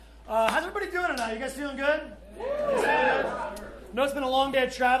How's everybody doing tonight? You guys feeling good? I know it's been a long day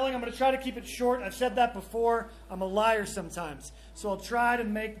of traveling. I'm going to try to keep it short. I've said that before. I'm a liar sometimes. So I'll try to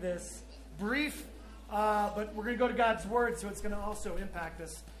make this brief, but we're going to go to God's Word, so it's going to also impact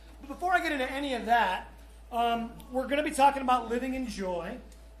us. But before I get into any of that, we're going to be talking about living in joy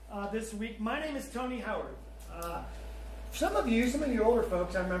this week. My name is Tony Howard. Some of you older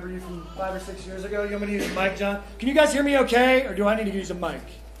folks, I remember you from 5 or 6 years ago. You want me to use a mic, John? Can you guys hear me okay, or do I need to use a mic?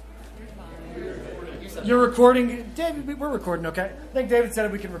 You're recording? David, we're recording okay. I think David said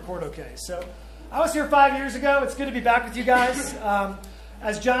we can record okay. So I was here 5 years ago. It's good to be back with you guys.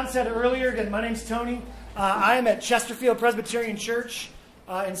 As John said earlier, again, my name's Tony. I am at Chesterfield Presbyterian Church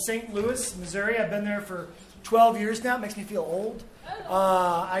in St. Louis, Missouri. I've been there for 12 years now. It makes me feel old.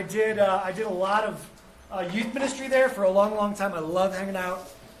 I did a lot of youth ministry there for a long, long time. I love hanging out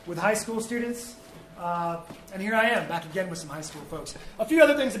with high school students. And here I am, back again with some high school folks. A few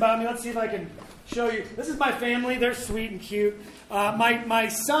other things about me. Let's see if I can show you. This is my family. They're sweet and cute. My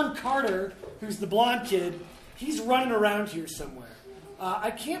son, Carter, who's the blonde kid, he's running around here somewhere.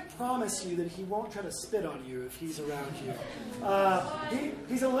 I can't promise you that he won't try to spit on you if he's around here.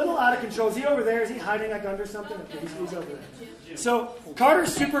 He's a little out of control. Is he over there? Is he hiding like under something? Okay, he's over there. So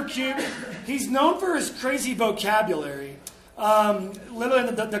Carter's super cute. He's known for his crazy vocabulary. Literally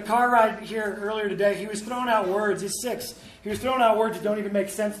in the car ride here earlier today, he was throwing out words. He's 6. He was throwing out words that don't even make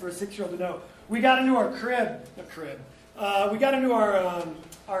sense for a 6-year-old to know. We got into our we got into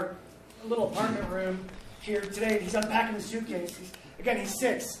our little apartment room here today. He's unpacking his suitcase. He's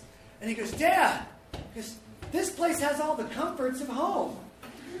 6. And he goes, Dad, this place has all the comforts of home.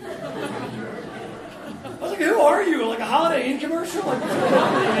 I was like, who are you? Like a Holiday Inn commercial? Like, what's going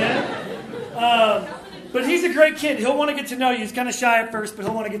on, man? But he's a great kid. He'll want to get to know you. He's kind of shy at first, but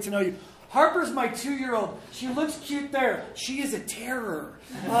he'll want to get to know you. Harper's my 2-year-old. She looks cute there. She is a terror.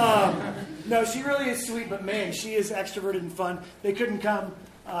 No, she really is sweet, but man, she is extroverted and fun. They couldn't come.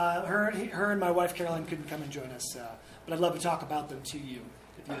 Her and my wife, Caroline, couldn't come and join us. But I'd love to talk about them to you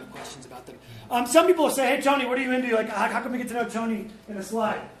if you have questions about them. Some people will say, hey, Tony, what are you into? Like, how can we get to know Tony in a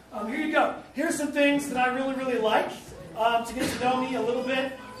slide? Here you go. Here's some things that I really, really like to get to know me a little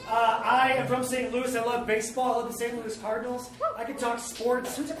bit. I am from St. Louis. I love baseball. I love the St. Louis Cardinals. I can talk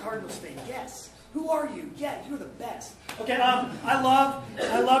sports. Who's a Cardinals fan? Yes. Who are you? Yeah, you're the best. Okay, I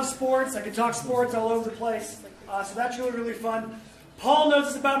love sports. I can talk sports all over the place. So that's really, really fun. Paul knows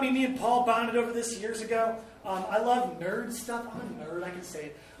this about me. Me and Paul bonded over this years ago. I love nerd stuff. I'm a nerd. I can say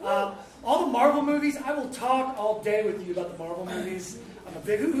it. All the Marvel movies. I will talk all day with you about the Marvel movies. I'm a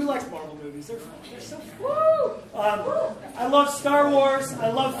big. Who likes Marvel movies? They're so fun. I love Star Wars. I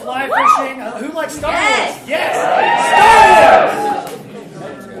love fly fishing. Who likes Star Wars? Yes.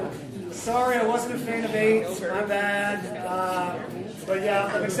 Star Wars. Sorry, I wasn't a fan of 8. My bad. But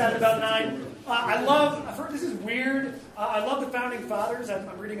yeah, I'm excited about 9. I've heard this is weird. I love the Founding Fathers. I'm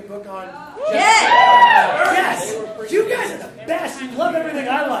reading a book on... Yes! You guys are the best. You love everything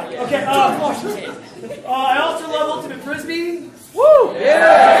I like. Okay, I also love Ultimate Frisbee. Woo!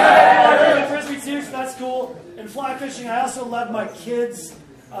 Yeah! I love Frisbee too, so that's cool. And fly fishing, I also love my kids.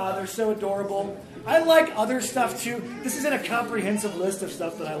 They're so adorable. I like other stuff too. This isn't a comprehensive list of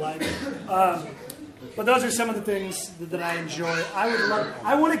stuff that I like. But those are some of the things that I enjoy.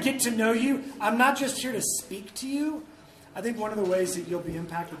 I want to get to know you. I'm not just here to speak to you. I think one of the ways that you'll be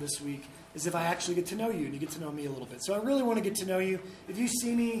impacted this week is if I actually get to know you and you get to know me a little bit. So I really want to get to know you. If you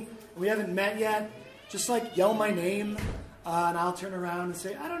see me and we haven't met yet, just like yell my name and I'll turn around and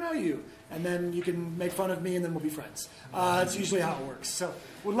say, I don't know you. And then you can make fun of me and then we'll be friends. That's usually how it works. So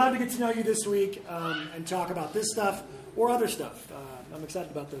we'd love to get to know you this week and talk about this stuff or other stuff. I'm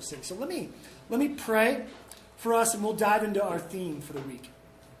excited about those things. So let me pray for us, and we'll dive into our theme for the week.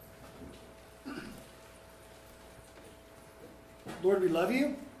 Lord, we love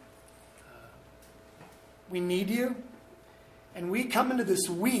you. We need you. And we come into this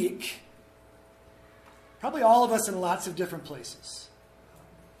week, probably all of us in lots of different places.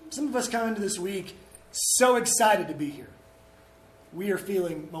 Some of us come into this week so excited to be here. We are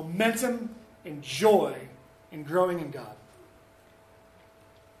feeling momentum and joy in growing in God.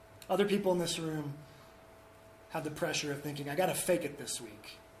 Other people in this room have the pressure of thinking, I got to fake it this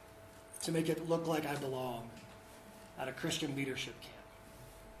week to make it look like I belong at a Christian leadership camp.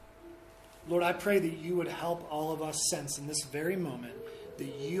 Lord, I pray that you would help all of us sense in this very moment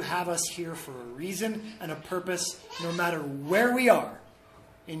that you have us here for a reason and a purpose, no matter where we are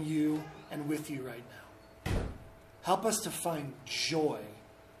in you and with you right now. Help us to find joy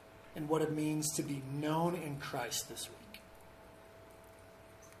in what it means to be known in Christ this week.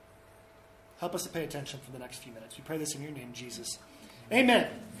 Help us to pay attention for the next few minutes. We pray this in your name, Jesus. Amen.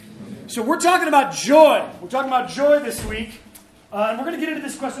 So we're talking about joy. We're talking about joy this week. And we're going to get into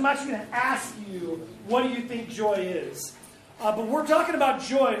this question. I'm actually going to ask you, what do you think joy is? But we're talking about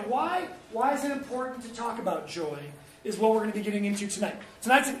joy. And why is it important to talk about joy is what we're going to be getting into tonight.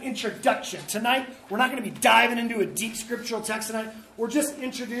 Tonight's an introduction. Tonight, we're not going to be diving into a deep scriptural text tonight. We're just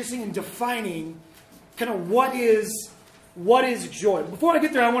introducing and defining kind of what is joy. Before I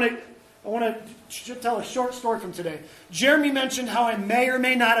get there, I want to tell a short story from today. Jeremy mentioned how I may or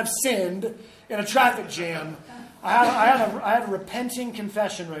may not have sinned in a traffic jam. I had a repenting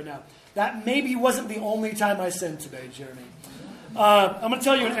confession right now. That maybe wasn't the only time I sinned today, Jeremy. I'm going to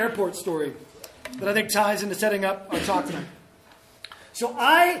tell you an airport story that I think ties into setting up our talk tonight. So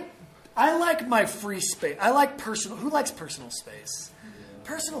I like my free space. I like personal. Who likes personal space?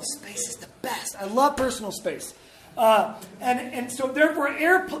 Personal space is the best. I love personal space. And so therefore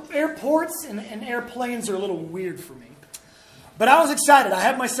airports and airplanes are a little weird for me. But I was excited. I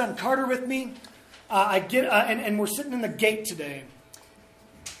have my son Carter with me. And we're sitting in the gate today.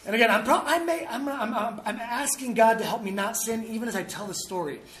 And again, I'm asking God to help me not sin even as I tell the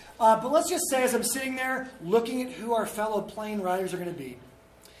story. But let's just say as I'm sitting there looking at who our fellow plane riders are going to be,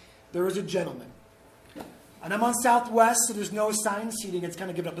 there was a gentleman. And I'm on Southwest, so there's no assigned seating. It's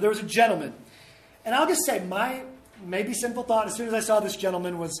kind of given up. But there was a gentleman. And I'll just say my maybe simple thought as soon as I saw this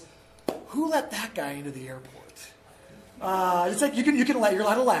gentleman was, who let that guy into the airport? It's like you're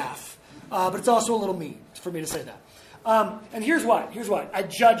allowed to laugh, but it's also a little mean for me to say that. And here's why. I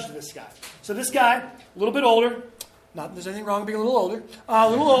judged this guy. So this guy, a little bit older. Not that there's anything wrong with being a little older. A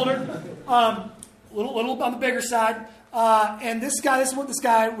little on the bigger side. And this is what this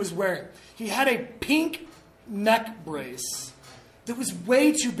guy was wearing. He had a pink neck brace that was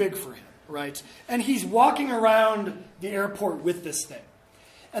way too big for him, right? And he's walking around the airport with this thing.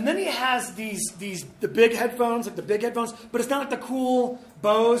 And then he has the big headphones, like the big headphones, but it's not like the cool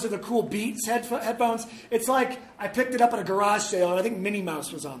Bose or the cool Beats headphones. It's like I picked it up at a garage sale, and I think Minnie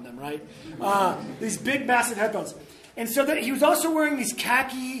Mouse was on them, right? These big, massive headphones. And so he was also wearing these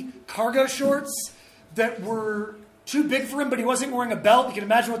khaki cargo shorts that were too big for him, but he wasn't wearing a belt. You can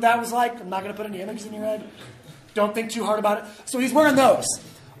imagine what that was like. I'm not going to put any images in your head. Don't think too hard about it. So he's wearing those.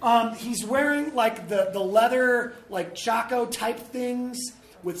 He's wearing like the leather, like Chaco type things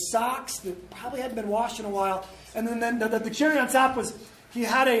with socks that probably hadn't been washed in a while. And then the cherry on top was he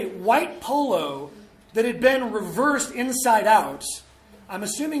had a white polo that had been reversed inside out. I'm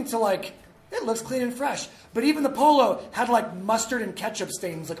assuming it looks clean and fresh. But even the polo had like mustard and ketchup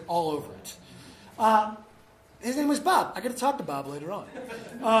stains like all over it. His name was Bob. I got to talk to Bob later on.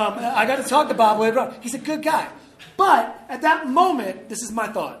 He's a good guy. But at that moment, this is my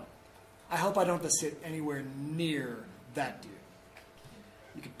thought. I hope I don't have to sit anywhere near that dude.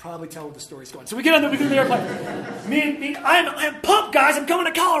 You can probably tell where the story's going. So we get on the airplane. I'm pumped, guys. I'm going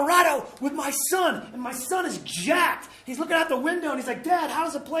to Colorado with my son. And my son is jacked. He's looking out the window and he's like, Dad, how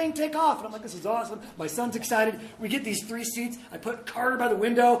does a plane take off? And I'm like, this is awesome. My son's excited. We get these 3 seats. I put Carter by the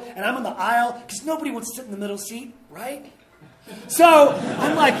window and I'm on the aisle because nobody wants to sit in the middle seat, right? So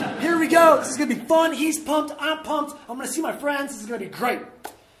I'm like, here we go. This is going to be fun. He's pumped. I'm pumped. I'm going to see my friends. This is going to be great.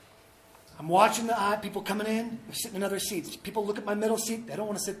 I'm watching the people coming in. They're sitting in other seats. People look at my middle seat. They don't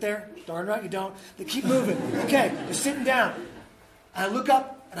want to sit there. Darn right you don't. They keep moving. Okay, they're sitting down. And I look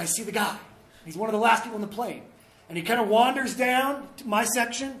up and I see the guy. He's one of the last people on the plane. And he kind of wanders down to my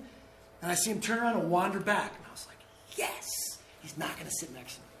section. And I see him turn around and wander back. And I was like, yes, he's not going to sit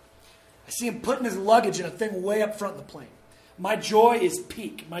next to me. I see him putting his luggage in a thing way up front of the plane. My joy is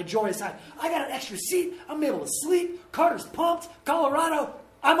peak. My joy is high. I got an extra seat. I'm able to sleep. Carter's pumped. Colorado.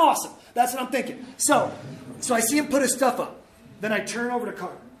 I'm awesome. That's what I'm thinking. So I see him put his stuff up. Then I turn over to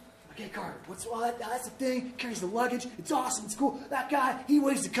Carter. Okay, Carter, that's the thing. Carries the luggage. It's awesome. It's cool. That guy, he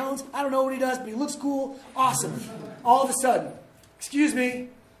waves the cones. I don't know what he does, but he looks cool. Awesome. All of a sudden, excuse me,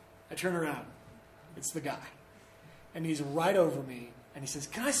 I turn around. It's the guy. And he's right over me. And he says,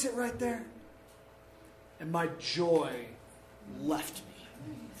 can I sit right there? And my joy left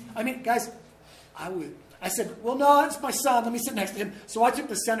me. I mean, guys, I said, well, no, that's my son. Let me sit next to him. So I took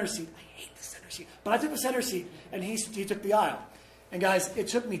the center seat. I hate the center seat. But I took the center seat, and he took the aisle. And guys, it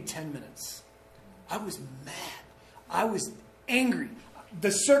took me 10 minutes. I was mad. I was angry.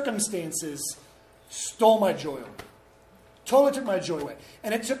 The circumstances stole my joy away. Totally took my joy away.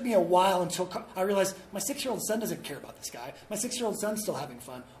 And it took me a while until I realized my 6-year-old son doesn't care about this guy. My 6-year-old son's still having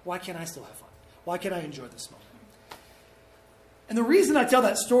fun. Why can't I still have fun? Why can't I enjoy this moment? And the reason I tell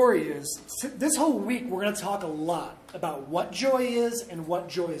that story is this whole week we're going to talk a lot about what joy is and what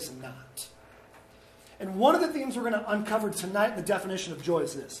joy is not. And one of the themes we're going to uncover tonight in the definition of joy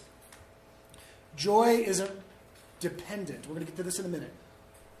is this. Joy isn't dependent. We're going to get to this in a minute.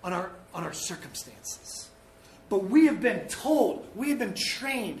 on our circumstances. But we have been told, we have been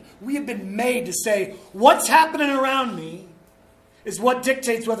trained, we have been made to say, what's happening around me is what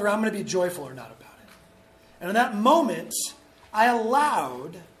dictates whether I'm going to be joyful or not about it. And in that moment, I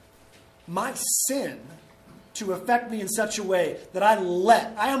allowed my sin to affect me in such a way that I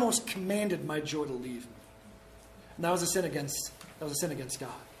almost commanded my joy to leave me. And that was a sin against God.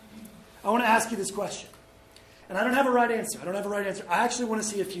 I want to ask you this question. And I don't have a right answer. I actually want to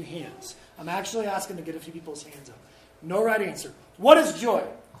see a few hands. I'm actually asking to get a few people's hands up. No right answer. What is joy?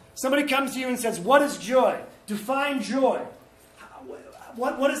 Somebody comes to you and says, what is joy? Define joy.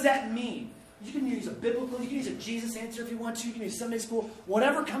 What does that mean? You can use a biblical, you can use a Jesus answer if you want to. You can use Sunday school.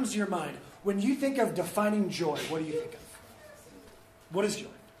 Whatever comes to your mind. When you think of defining joy, what do you think of? What is joy?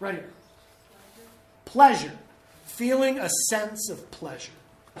 Right here. Pleasure. Feeling a sense of pleasure.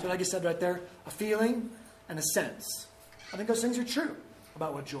 So like I said right there, a feeling and a sense. I think those things are true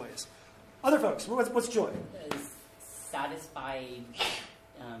about what joy is. Other folks, what's joy? Satisfied,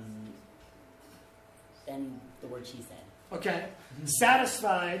 than the word she said. Okay.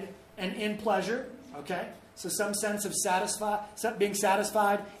 Satisfied and in pleasure. Okay. So some sense of being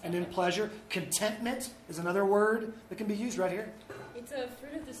satisfied and in pleasure. Contentment is another word that can be used right here. It's a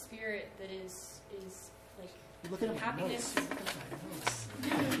fruit of the Spirit that is like happiness.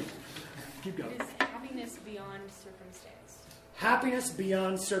 Keep going. It is happiness beyond circumstance. Happiness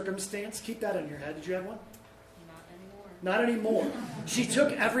beyond circumstance. Keep that in your head. Did you have one? Not anymore. Not anymore. She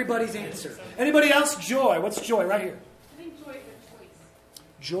took everybody's answer. Anybody else? Joy. What's joy? Right here. I think joy is a choice.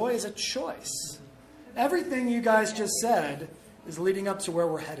 Joy is a choice. Everything you guys just said is leading up to where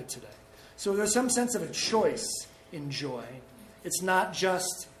we're headed today. So there's some sense of a choice in joy. It's not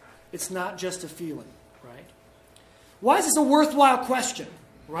just a feeling, right? Why is this a worthwhile question,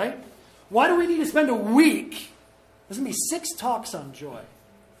 right? Why do we need to spend a week? There's going to be 6 talks on joy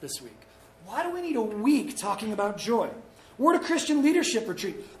this week. Why do we need a week talking about joy? We're at a Christian leadership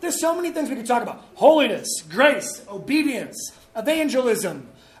retreat. There's so many things we could talk about. Holiness, grace, obedience, evangelism,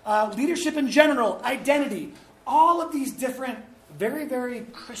 leadership in general, identity. All of these different, very, very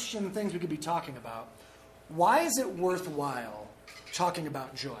Christian things we could be talking about. Why is it worthwhile talking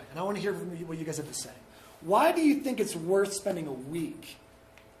about joy? And I want to hear from you what you guys have to say. Why do you think it's worth spending a week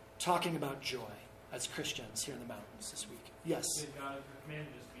talking about joy as Christians here in the mountains this week? Yes?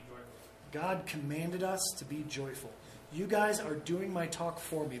 God commanded us to be joyful. You guys are doing my talk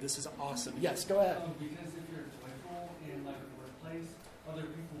for me. This is awesome. Yes, go ahead. Because if you're joyful in like a workplace, other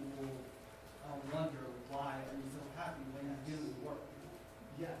people will wonder why are you so happy when you do the work.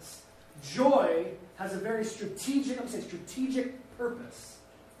 Yes. Joy has a very strategic purpose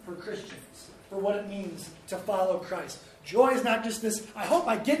for Christians, for what it means to follow Christ. Joy is not just this, I hope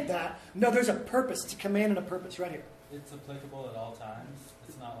I get that. No, there's a purpose, to command and a purpose right here. It's applicable at all times.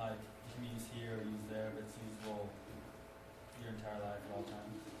 It's not like you can be used here or used there, but it's usable your entire life at all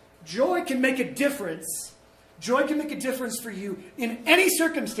times. Joy can make a difference. Joy can make a difference for you in any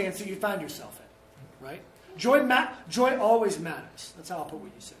circumstance that you find yourself in, right? Joy always matters. That's how I'll put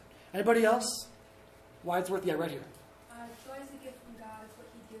what you said. Anybody else? Why it's worth? Yeah, right here. Joy is a gift from God. It's what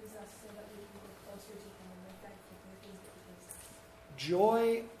He gives us so that we can get closer to Him and we're thankful for the things that He gives us.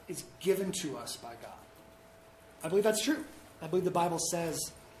 Joy is given to us by God. I believe that's true. I believe the Bible says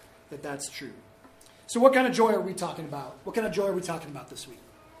that that's true. So what kind of joy are we talking about? What kind of joy are we talking about this week?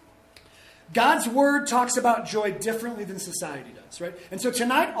 God's Word talks about joy differently than society does, right? And so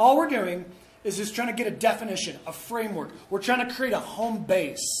tonight, all we're doing is just trying to get a definition, a framework. We're trying to create a home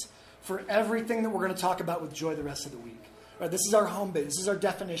base for everything that we're going to talk about with joy the rest of the week. Right, this is our home base. This is our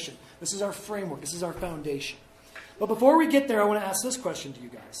definition. This is our framework. This is our foundation. But before we get there, I want to ask this question to you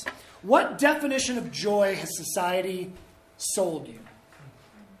guys. What definition of joy has society sold you?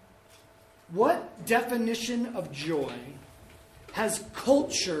 What definition of joy has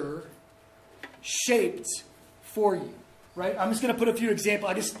culture shaped for you? Right? I'm just going to put a few examples.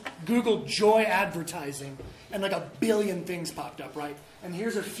 I just Googled joy advertising, and like 1 billion things popped up, right? And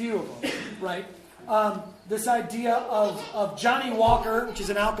here's a few of them, right? This idea of Johnny Walker, which is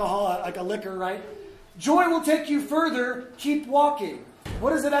an alcohol, like a liquor, right? Joy will take you further. Keep walking.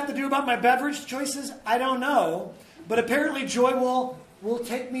 What does it have to do about my beverage choices? I don't know. But apparently joy will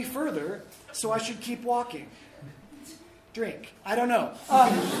take me further, so I should keep walking. Drink. I don't know.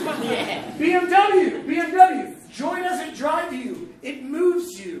 BMW. Joy doesn't drive you. It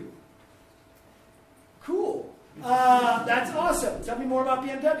moves you. Cool. That's awesome. Tell me more about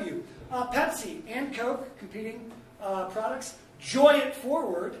BMW. Pepsi and Coke, competing products. Joy it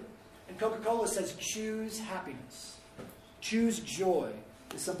forward. And Coca-Cola says, choose happiness. Choose joy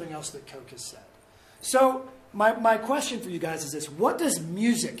is something else that Coke has said. So my question for you guys is this. What does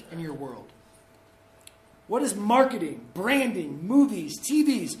music in your world? What is marketing, branding, movies,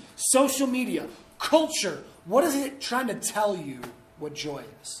 TVs, social media, culture? What is it trying to tell you what joy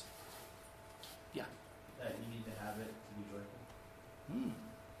is? Yeah. That you need to have it to be joyful.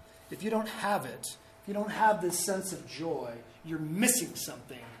 If you don't have it, if you don't have this sense of joy, you're missing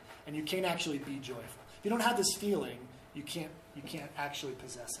something, and you can't actually be joyful. If you don't have this feeling, you can't actually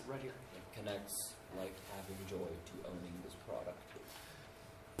possess it. Right here. It connects like having joy to owning this product.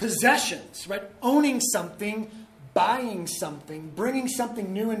 Possessions, right? Owning something, buying something, bringing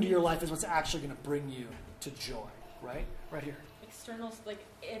something new into your life is what's actually going to bring you to joy, right? Right here. External, like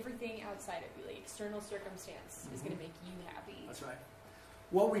everything outside of you, like external circumstance is going to make you happy. That's right.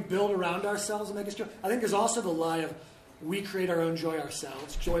 What we build around ourselves will make us joy. I think there's also the lie of we create our own joy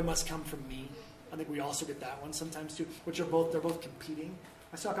ourselves. Joy must come from me. I think we also get that one sometimes too, which they're both competing.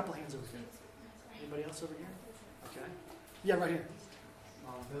 I saw a couple hands over here. Anybody else over here? Okay. Yeah, right here.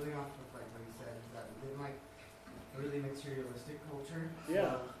 Building off of like what you said, is that we live in like a really materialistic culture.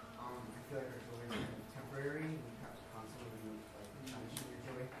 Yeah. So, I feel like our joy is kind of temporary, and you have to constantly like replenish your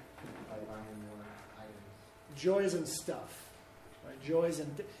joy by buying more items. Joy is in stuff, right? Joy is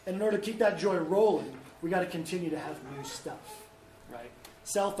in, and in order to keep that joy rolling, we got to continue to have new stuff, right?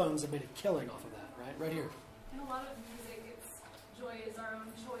 Cell phones have made a killing off of that, right? Right here. In a lot of music, it's joy is our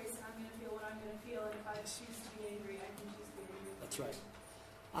own choice, and I'm going to feel what I'm going to feel, and if I choose to be angry, I can choose to be angry. That's right.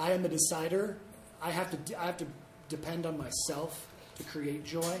 I am the decider. I have to depend on myself to create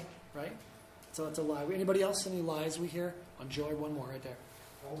joy, right? So that's a lie. Anybody else? Any lies we hear on joy? One more right there.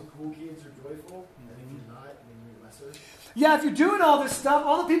 All the cool kids are joyful, and if you're not, then you're lesser. Yeah, if you're doing all this stuff,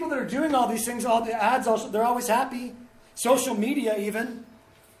 all the people that are doing all these things, all the ads, they're always happy. Social media even.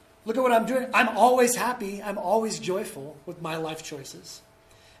 Look at what I'm doing. I'm always happy. I'm always joyful with my life choices.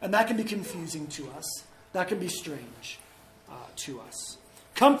 And that can be confusing to us. That can be strange to us.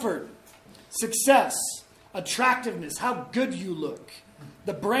 Comfort, success, attractiveness, how good you look,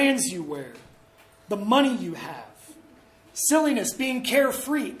 the brands you wear, the money you have, silliness, being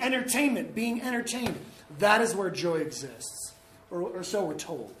carefree, entertainment, being entertained. That is where joy exists, or so we're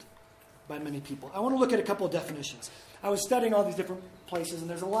told by many people. I want to look at a couple of definitions. I was studying all these different places, and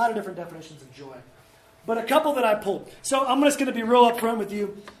there's a lot of different definitions of joy. But a couple that I pulled. So I'm just going to be real upfront with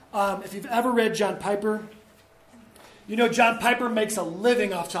you. If you've ever read John Piper, you know John Piper makes a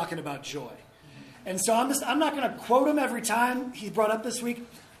living off talking about joy. And so I'm not going to quote him every time he's brought up this week,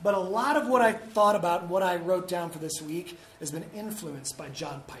 but a lot of what I thought about and what I wrote down for this week has been influenced by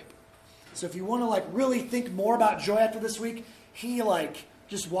John Piper. So if you want to really think more about joy after this week, he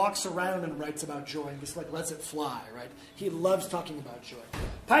just walks around and writes about joy and just lets it fly, right? He loves talking about joy.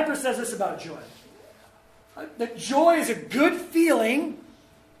 Piper says this about joy. That joy is a good feeling,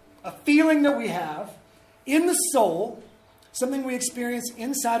 a feeling that we have in the soul, something we experience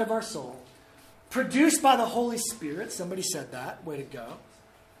inside of our soul, produced by the Holy Spirit. Somebody said that. Way to go.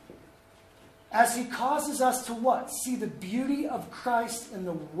 As he causes us to what? See the beauty of Christ in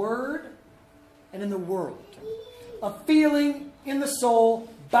the Word and in the world. A feeling in the soul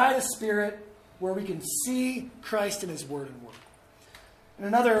by the Spirit where we can see Christ in His Word and work. In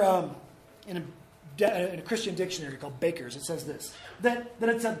another, in a Christian dictionary called Baker's, it says this, that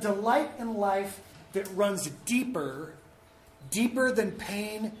it's a delight in life that runs deeper than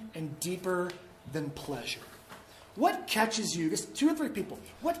pain and deeper than pleasure. What catches you, just 2 or 3 people,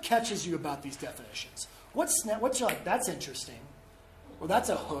 what catches you about these definitions? What's you're like, that's interesting, or that's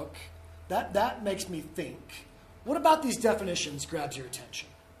a hook, that makes me think. What about these definitions grabs your attention?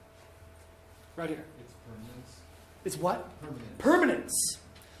 Right here. It's permanence. It's what? Permanence. Permanence.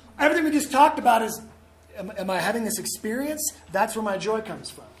 Everything we just talked about is, am I having this experience? That's where my joy comes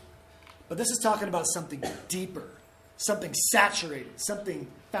from. But this is talking about something deeper, something saturated, something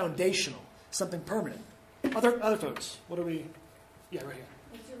foundational, something permanent. Other folks, what are we? Yeah, right here.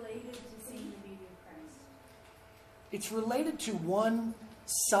 It's related to seeing the beauty of Christ. It's related to one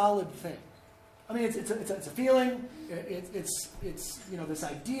solid thing. I mean, it's a feeling. It's this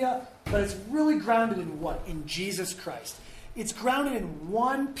idea, but it's really grounded in what? In Jesus Christ. It's grounded in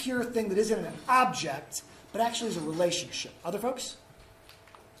one pure thing that isn't an object, but actually is a relationship. Other folks?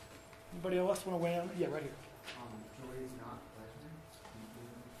 Anybody else want to weigh in? Yeah, right here. Joy is not pleasure.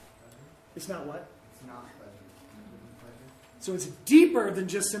 It's not what? It's not pleasure. Pleasure. So it's deeper than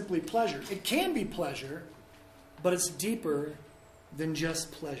just simply pleasure. It can be pleasure, but it's deeper than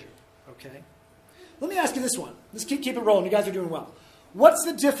just pleasure. Okay? Let me ask you this one. Let's keep it rolling. You guys are doing well. What's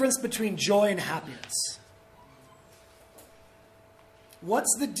the difference between joy and happiness?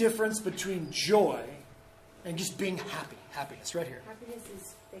 What's the difference between joy and just being happy? Happiness, right here. Happiness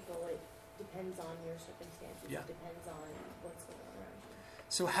is fickle. It depends on your circumstances. Yeah. It depends on what's going on around you.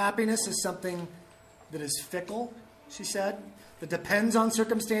 So happiness is something that is fickle, she said, that depends on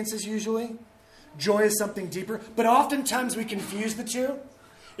circumstances usually. Joy is something deeper. But oftentimes we confuse the two.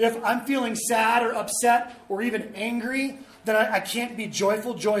 If I'm feeling sad or upset or even angry, then I can't be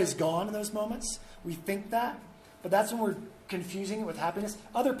joyful. Joy is gone in those moments. We think that. But that's when we're confusing it with happiness.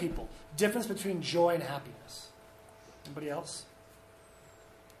 Other people, difference between joy and happiness. Anybody else?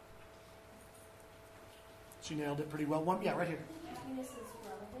 She nailed it pretty well. Yeah, right here. Happiness is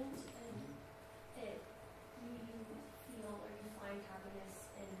relevant, and you feel or you find happiness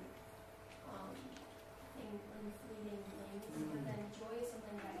in fleeting things, but then joy is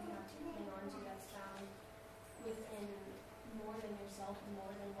something that you have to hang on to that's found within more than yourself and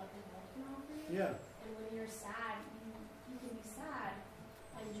more than what the world can offer you. Yeah. And when you're sad, you can be sad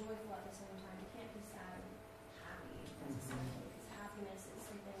and joyful at the same time. You can't be sad and happy necessarily, because happiness is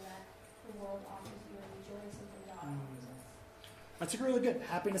something that the world offers you, and joy is something God offers us. That's really good.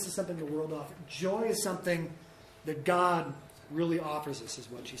 Happiness is something the world offers. Joy is something that God really offers us, is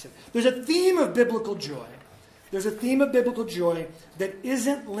what she said. There's a theme of biblical joy. There's a theme of biblical joy that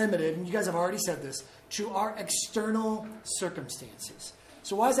isn't limited, and you guys have already said this, to our external circumstances.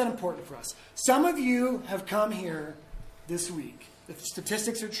 So why is that important for us? Some of you have come here this week. If the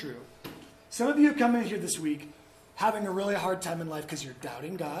statistics are true, some of you have come in here this week having a really hard time in life because you're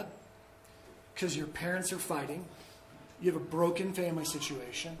doubting God, because your parents are fighting, you have a broken family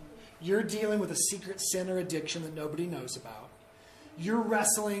situation, you're dealing with a secret sin or addiction that nobody knows about, you're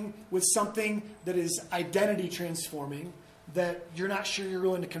wrestling with something that is identity transforming that you're not sure you're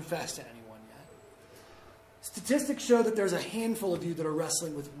willing to confess to anyone yet. Statistics show that there's a handful of you that are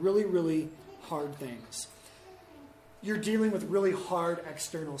wrestling with really, really hard things. You're dealing with really hard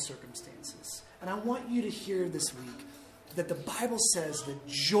external circumstances. And I want you to hear this week that the Bible says that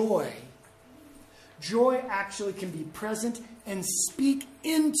joy actually can be present and speak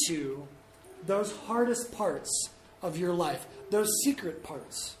into those hardest parts of your life, those secret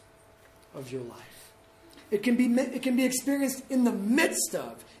parts of your life. It can be experienced in the midst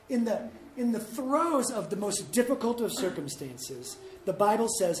of, in the throes of the most difficult of circumstances. The Bible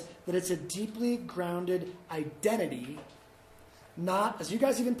says that it's a deeply grounded identity, not, as you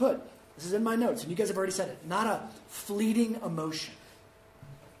guys even put, this is in my notes, and you guys have already said it, not a fleeting emotion.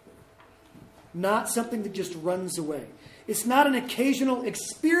 Not something that just runs away. It's not an occasional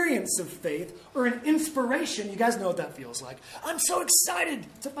experience of faith or an inspiration. You guys know what that feels like. I'm so excited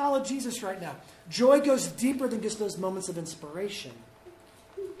to follow Jesus right now. Joy goes deeper than just those moments of inspiration.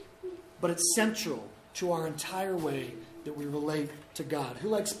 But it's central to our entire way that we relate to God. Who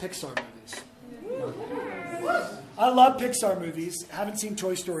likes Pixar movies? I love Pixar movies. Haven't seen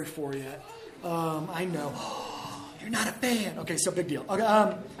Toy Story 4 yet. I know. You're not a fan. Okay, so big deal.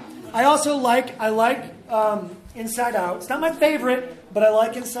 Okay, I also like Inside Out. It's not my favorite, but I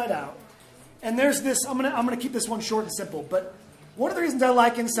like Inside Out. And there's this, I'm gonna keep this one short and simple, but one of the reasons I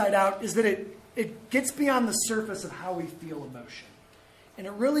like Inside Out is that it gets beyond the surface of how we feel emotion. And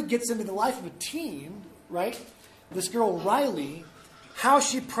it really gets into the life of a teen, right? This girl, Riley, how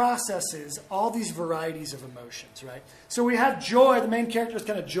she processes all these varieties of emotions, right? So we have Joy, the main character is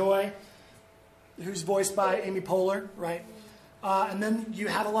kind of Joy, who's voiced by Amy Poehler, right? And then you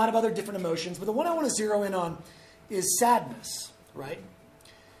have a lot of other different emotions. But the one I want to zero in on is sadness, right?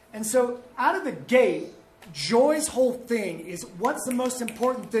 And so out of the gate, Joy's whole thing is what's the most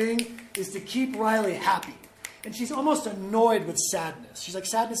important thing is to keep Riley happy. And she's almost annoyed with sadness. She's like,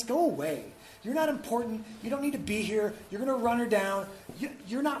 sadness, go away. You're not important. You don't need to be here. You're going to run her down.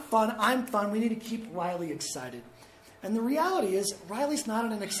 You're not fun. I'm fun. We need to keep Riley excited. And the reality is, Riley's not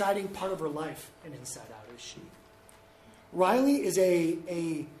in an exciting part of her life in Inside Out, is she? Riley is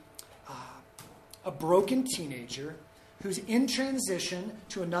a broken teenager who's in transition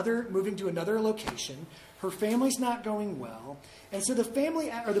to moving to another location. Her family's not going well. And so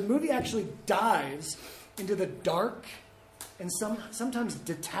the movie actually dives into the dark and sometimes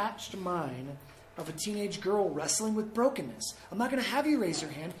detached mind of a teenage girl wrestling with brokenness. I'm not going to have you raise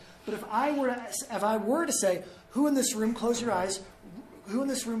your hand, but if I were to say, who in this room, close your eyes, who in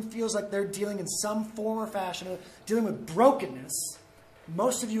this room feels like they're dealing in some form or fashion, dealing with brokenness,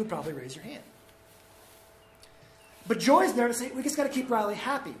 most of you would probably raise your hand. But Joy's there to say, we just got to keep Riley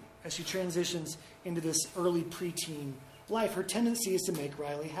happy as she transitions into this early preteen life. Her tendency is to make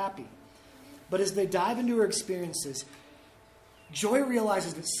Riley happy. But as they dive into her experiences, Joy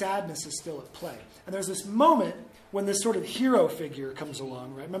realizes that sadness is still at play. And there's this moment when this sort of hero figure comes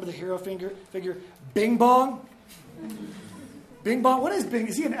along, right? Remember the hero figure? Bing Bong? Bing Bong, what is Bing?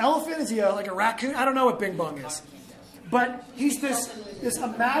 Is he an elephant? Is he like a raccoon? I don't know what Bing Bong is. But he's this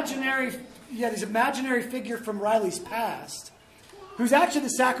imaginary these imaginary figure from Riley's past, who's actually the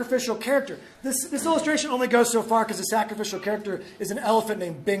sacrificial character. This illustration only goes so far because the sacrificial character is an elephant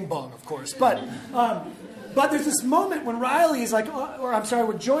named Bing Bong, of course. But there's this moment when Riley is like,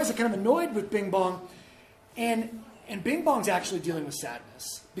 when Joy's like kind of annoyed with Bing Bong, and Bing Bong's actually dealing with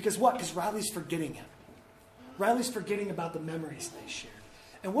sadness. Because what? Because Riley's forgetting him. Riley's forgetting about the memories they shared.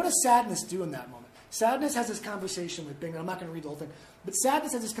 And what does sadness do in that moment? Sadness has this conversation with Bing Bong. I'm not going to read the whole thing. But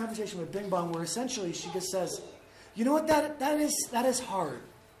sadness has this conversation with Bing Bong where essentially she just says, you know what, that is hard.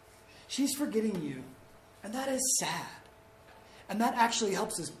 She's forgetting you. And that is sad. And that actually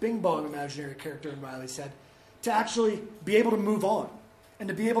helps this Bing Bong imaginary character in Riley's head to actually be able to move on. And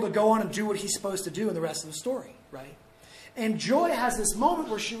to be able to go on and do what he's supposed to do in the rest of the story, right? And Joy has this moment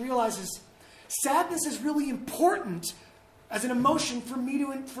where she realizes sadness is really important as an emotion for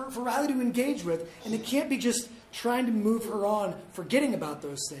Riley to engage with, and it can't be just trying to move her on, forgetting about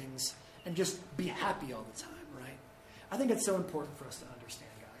those things, and just be happy all the time, right? I think it's so important for us to understand,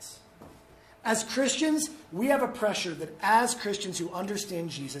 guys. As Christians, we have a pressure that as Christians who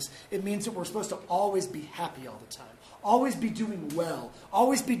understand Jesus, it means that we're supposed to always be happy all the time, always be doing well,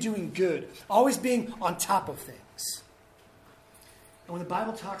 always be doing good, always being on top of things. And when the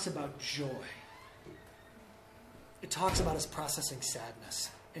Bible talks about joy, it talks about us processing sadness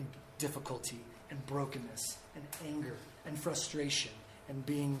and difficulty and brokenness and anger and frustration and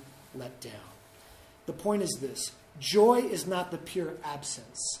being let down. The point is this: joy is not the pure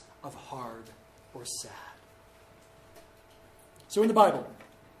absence of hard or sad. So in the Bible,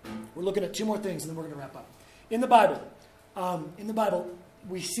 we're looking at two more things and then we're going to wrap up. In the Bible,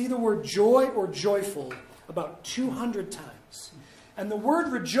 we see the word joy or joyful about 200 times. And the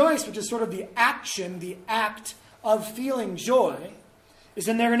word rejoice, which is sort of the action, the act of feeling joy, is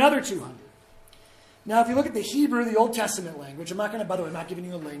in there another 200. Now, if you look at the Hebrew, the Old Testament language, by the way, I'm not giving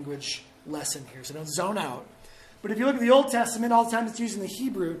you a language lesson here, so don't zone out. But if you look at the Old Testament, all the time it's used in the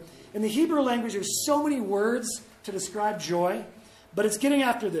Hebrew. In the Hebrew language, there's so many words to describe joy, but it's getting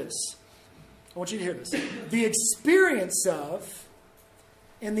after this. I want you to hear this. The experience of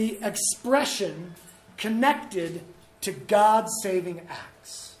and the expression connected to God's saving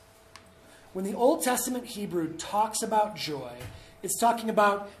acts. When the Old Testament Hebrew talks about joy, it's talking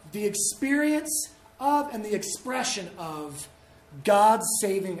about the experience of and the expression of God's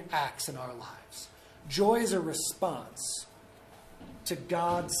saving acts in our lives. Joy is a response to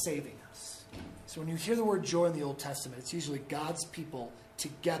God saving us. So when you hear the word joy in the Old Testament, it's usually God's people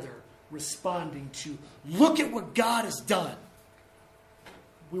together responding to, look at what God has done.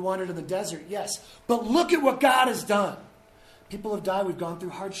 We wandered in the desert, yes, but look at what God has done. People have died, we've gone through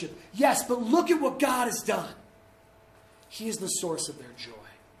hardship. Yes, but look at what God has done. He is the source of their joy.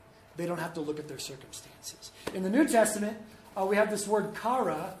 They don't have to look at their circumstances. In the New Testament, we have this word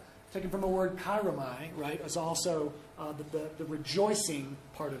kara, taken from a word kairomai, right? It's also the rejoicing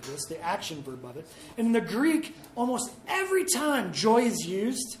part of this, the action verb of it. And in the Greek, almost every time joy is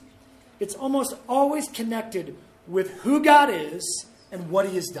used, it's almost always connected with who God is and what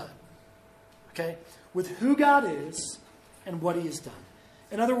he has done. Okay? With who God is and what he has done.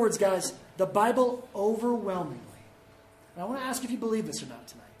 In other words, guys, the Bible overwhelmingly, and I want to ask if you believe this or not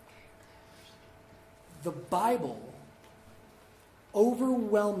tonight. The Bible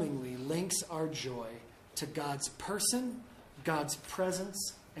overwhelmingly links our joy to God's person, God's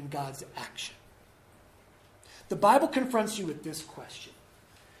presence, and God's action. The Bible confronts you with this question.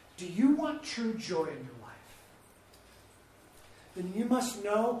 Do you want true joy in your life? Then you must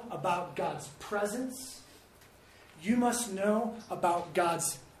know about God's presence. You must know about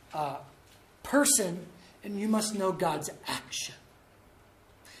God's person, and you must know God's action.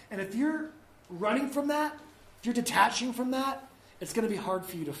 And if you're running from that, if you're detaching from that, it's going to be hard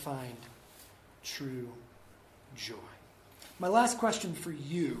for you to find true joy. My last question for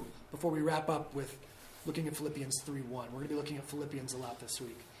you, before we wrap up with looking at Philippians 3:1. We're going to be looking at Philippians a lot this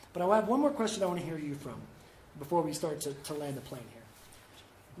week. But I have one more question I want to hear you from before we start to land the plane here.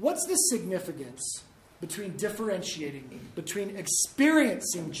 What's the significance between differentiating between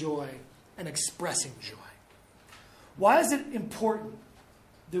experiencing joy and expressing joy? Why is it important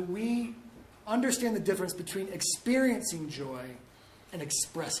that we understand the difference between experiencing joy and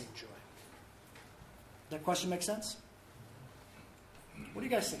expressing joy? That question make sense? What do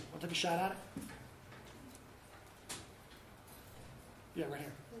you guys think? Want to take a shot at it? Yeah, right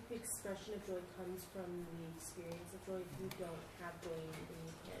here. Like the expression of joy comes from the experience of joy. If you don't have joy, then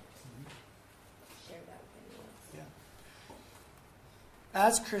you can't share that with anyone else. Yeah.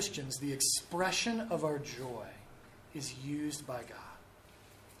 As Christians, the expression of our joy is used by God.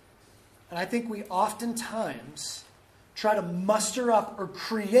 And I think we oftentimes try to muster up or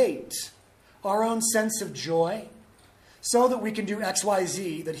create our own sense of joy so that we can do X, Y,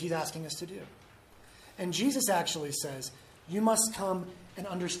 Z that he's asking us to do. And Jesus actually says, you must come and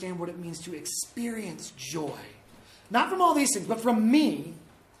understand what it means to experience joy. Not from all these things, but from me,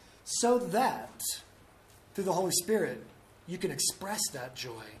 so that through the Holy Spirit, you can express that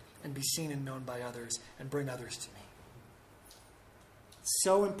joy and be seen and known by others and bring others to me. It's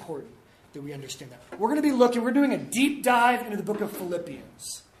so important that we understand that. We're going to be we're doing a deep dive into the book of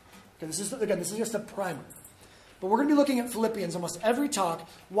Philippians. Okay, this is just a primer. But we're going to be looking at Philippians almost every talk.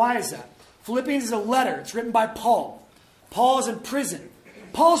 Why is that? Philippians is a letter. It's written by Paul. Paul is in prison.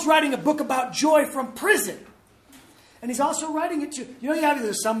 Paul's writing a book about joy from prison. And he's also writing it to, you have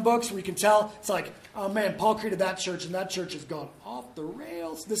there's some books where you can tell, it's like, oh man, Paul created that church and that church has gone off the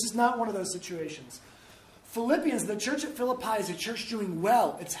rails. This is not one of those situations. Philippians, the church at Philippi is a church doing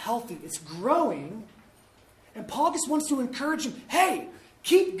well. It's healthy. It's growing. And Paul just wants to encourage them, hey,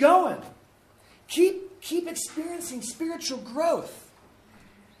 keep going. Keep experiencing spiritual growth.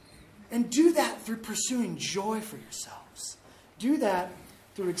 And do that through pursuing joy for yourselves. Do that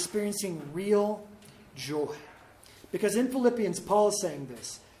through experiencing real joy. Because in Philippians, Paul is saying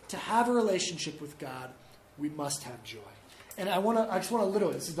this. To have a relationship with God, we must have joy. And I just want to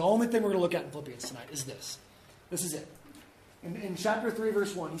literally, this is the only thing we're going to look at in Philippians tonight, is this. This is it. In chapter 3,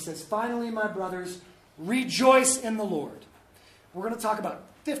 verse 1, he says, finally, my brothers, rejoice in the Lord. We're going to talk about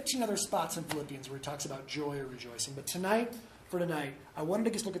 15 other spots in Philippians where he talks about joy or rejoicing. But tonight, I wanted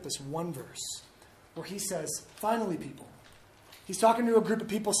to just look at this one verse where he says, finally, people. He's talking to a group of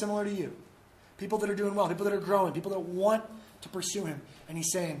people similar to you. People that are doing well, people that are growing, people that want to pursue him. And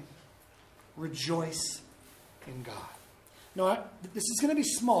he's saying, rejoice in God. Now, this is going to be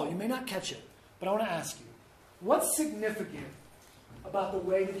small. You may not catch it. But I want to ask you, what's significant about the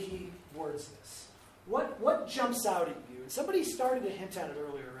way that he words this? What jumps out at you? And somebody started to hint at it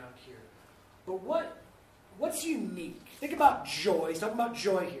earlier around here. But what's unique? Think about joy. He's talking about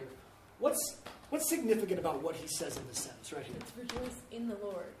joy here. What's significant about what he says in this sentence right here? It's rejoice in the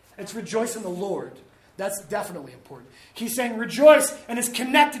Lord. It's rejoice in the Lord. That's definitely important. He's saying rejoice, and it's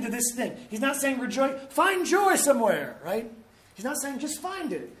connected to this thing. He's not saying rejoice, find joy somewhere, right? He's not saying just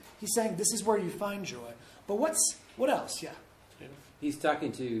find it. He's saying this is where you find joy. But what else? Yeah. He's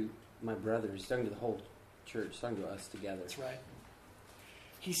talking to my brothers. He's talking to the whole church. He's talking to us together. That's right.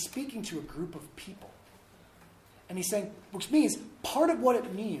 He's speaking to a group of people. And he's saying, which means part of what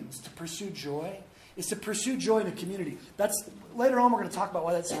it means to pursue joy is to pursue joy in a community. That's later on we're going to talk about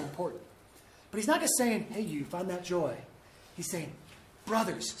why that's so important. But he's not just saying, hey, you, find that joy. He's saying,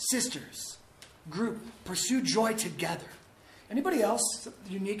 brothers, sisters, group, pursue joy together. Anybody else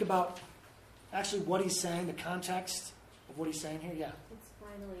unique about actually what he's saying, the context of what he's saying here? Yeah. It's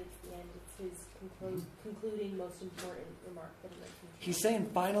the end. It's his concluding most important remark that he makes. He's saying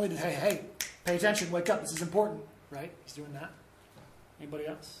finally, hey, pay attention, wake up, this is important, right? He's doing that. Anybody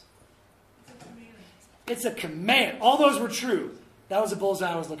else? It's a command. All those were true. That was the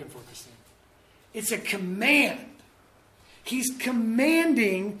bullseye I was looking for, Christine. It's a command. He's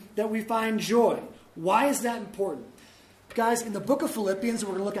commanding that we find joy. Why is that important? Guys, in the book of Philippians,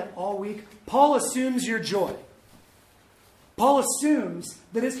 we're going to look at all week, Paul assumes your joy. Paul assumes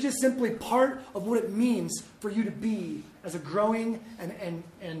that it's just simply part of what it means for you to be as a growing and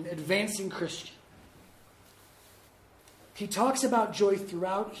advancing Christian. He talks about joy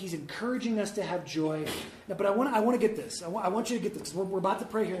throughout. He's encouraging us to have joy. Now, but I want to get this. I want you to get this. We're about to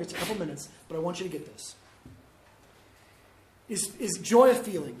pray here in just a couple minutes, but I want you to get this. Is joy a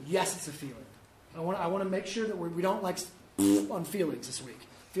feeling? Yes, it's a feeling. I want to make sure that we don't like on feelings this week.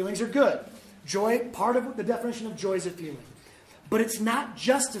 Feelings are good. Joy, part of the definition of joy is a feeling. But it's not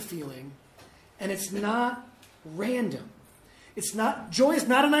just a feeling, and it's not random. Joy is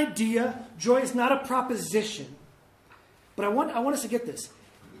not an idea. Joy is not a proposition. But I want us to get this.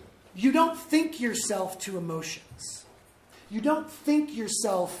 You don't think yourself to emotions. You don't think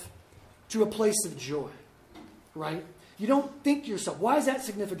yourself to a place of joy, right? You don't think yourself. Why is that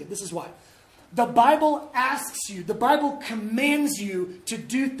significant? This is why. The Bible asks you, the Bible commands you to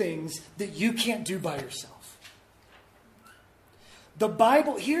do things that you can't do by yourself. The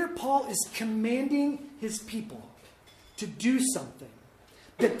Bible, here Paul is commanding his people to do something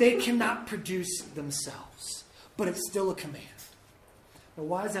that they cannot produce themselves. But it's still a command. Now,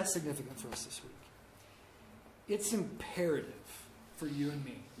 why is that significant for us this week? It's imperative for you and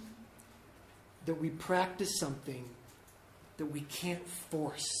me that we practice something that we can't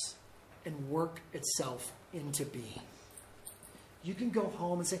force and work itself into being. You can go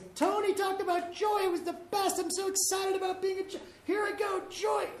home and say, Tony talked about joy. It was the best. I'm so excited about being here I go,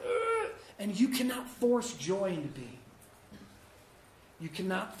 joy. And you cannot force joy into being. You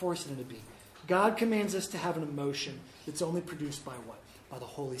cannot force it into being. God commands us to have an emotion that's only produced by what? By the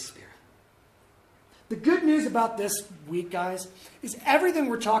Holy Spirit. The good news about this week, guys, is everything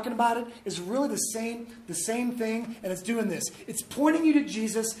we're talking about it is really the same thing, and it's doing this. It's pointing you to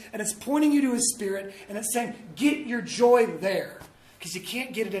Jesus, and it's pointing you to His Spirit, and it's saying, get your joy there, because you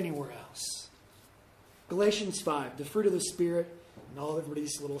can't get it anywhere else. Galatians 5, the fruit of the Spirit, and all of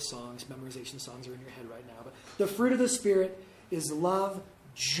everybody's little songs, memorization songs are in your head right now, but the fruit of the Spirit is love,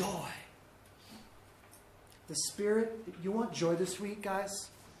 joy. The Spirit, you want joy this week, guys?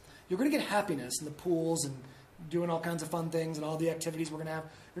 You're going to get happiness in the pools and doing all kinds of fun things and all the activities we're going to have.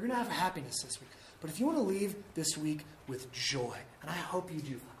 You're going to have happiness this week. But if you want to leave this week with joy, and I hope you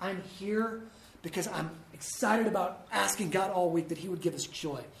do, I'm here because I'm excited about asking God all week that He would give us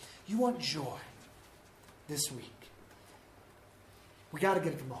joy. You want joy this week. We got to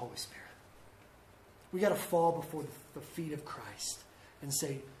get it from the Holy Spirit. We got to fall before the feet of Christ and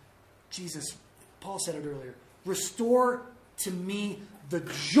say, Jesus, Paul said it earlier, restore to me the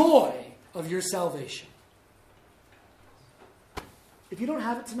joy of your salvation. If you don't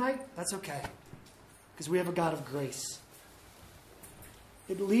have it tonight, that's okay. Because we have a God of grace.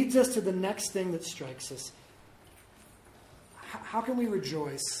 It leads us to the next thing that strikes us. How can we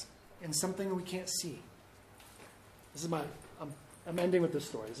rejoice in something we can't see? This is I'm ending with this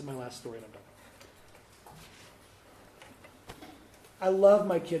story. This is my last story and I'm done. I love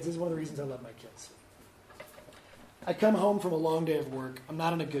my kids. This is one of the reasons I love my kids. I come home from a long day of work. I'm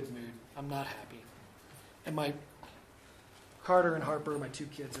not in a good mood. I'm not happy. And my Carter and Harper, my two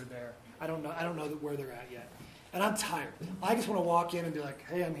kids, are there. I don't know where they're at yet. And I'm tired. I just want to walk in and be like,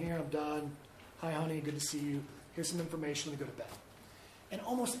 hey, I'm here. I'm done. Hi, honey. Good to see you. Here's some information and go to bed. And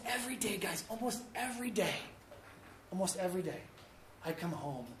almost every day, guys, almost every day, I come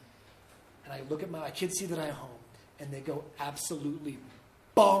home and I look at my kids, see that I'm home, and they go absolutely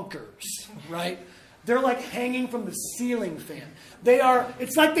bonkers, right? They're like hanging from the ceiling fan.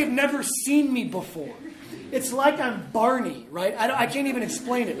 It's like they've never seen me before. It's like I'm Barney, right? I can't even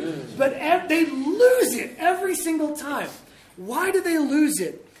explain it. But they lose it every single time. Why do they lose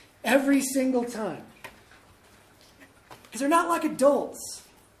it every single time? Because they're not like adults.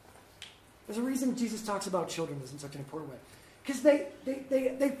 There's a reason Jesus talks about children in such an important way. Because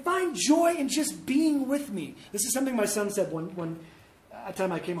they find joy in just being with me. This is something my son said one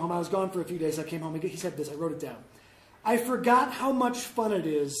time I came home. I was gone for a few days. I came home. He said this. I wrote it down. I forgot how much fun it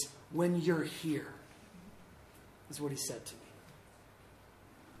is when you're here. Is what he said to me.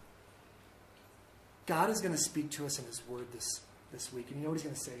 God is going to speak to us in His Word this week. And you know what He's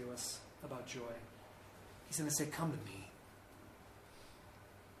going to say to us about joy? He's going to say, come to me.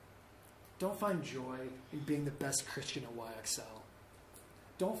 Don't find joy in being the best Christian at YXL.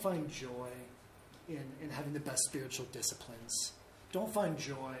 Don't find joy in having the best spiritual disciplines. Don't find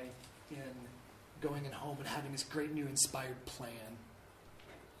joy in going in home and having this great new inspired plan.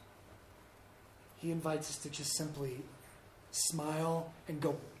 He invites us to just simply smile and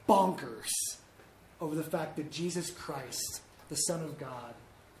go bonkers over the fact that Jesus Christ, the Son of God,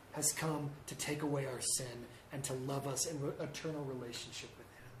 has come to take away our sin and to love us in eternal relationship with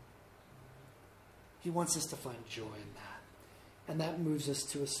Him. He wants us to find joy in that. And that moves us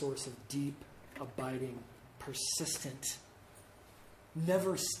to a source of deep, abiding, persistent,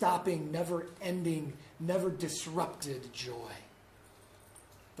 never stopping, never ending, never disrupted joy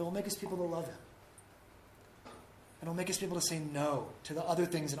that will make us people to love Him. And it'll make us be able to say no to the other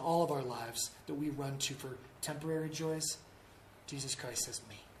things in all of our lives that we run to for temporary joys. Jesus Christ says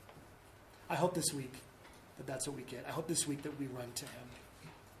me. I hope this week that that's what we get. I hope this week that we run to Him.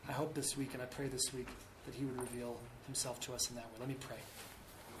 I hope this week, and I pray this week, that He would reveal Himself to us in that way. Let me pray.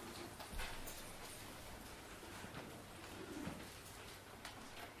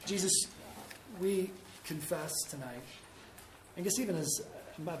 Jesus, we confess tonight, I guess even as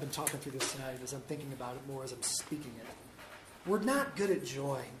I've been talking through this tonight, as I'm thinking about it more as I'm speaking it, we're not good at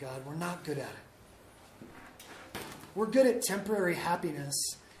joy, God. We're not good at it. We're good at temporary happiness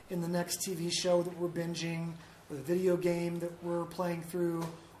in the next TV show that we're binging, or the video game that we're playing through,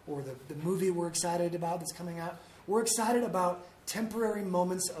 or the movie we're excited about that's coming out. We're excited about temporary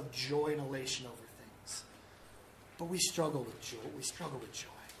moments of joy and elation over things. But we struggle with joy.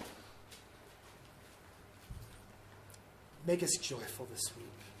 Make us joyful this week,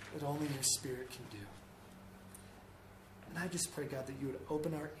 that only your Spirit can do. And I just pray, God, that you would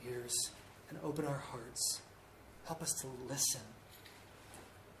open our ears and open our hearts. Help us to listen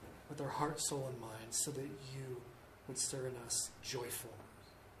with our heart, soul, and mind so that you would stir in us joyful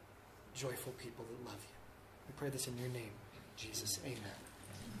people that love you. We pray this in your name, Jesus.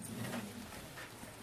 Amen.